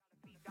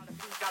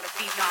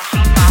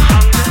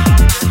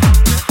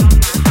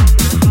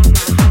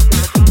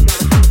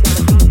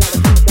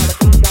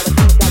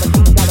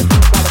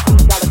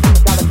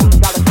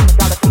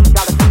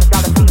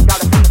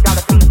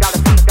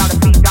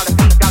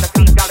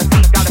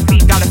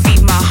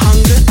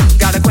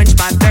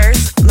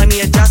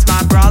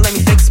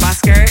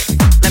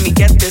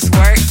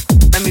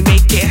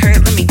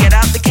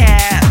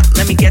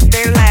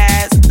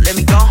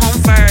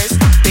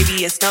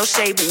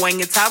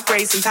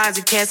upgrade. Sometimes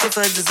you can't sit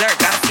for dessert.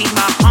 Gotta feed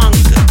my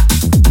hunger.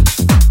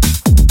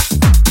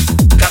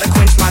 Gotta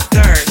quench my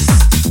thirst.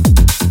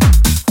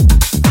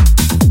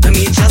 Let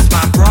me adjust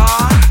my bra.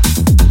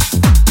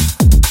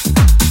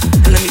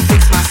 And let me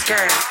fix my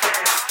skirt.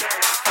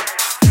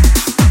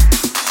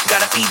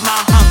 Gotta feed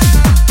my hunger.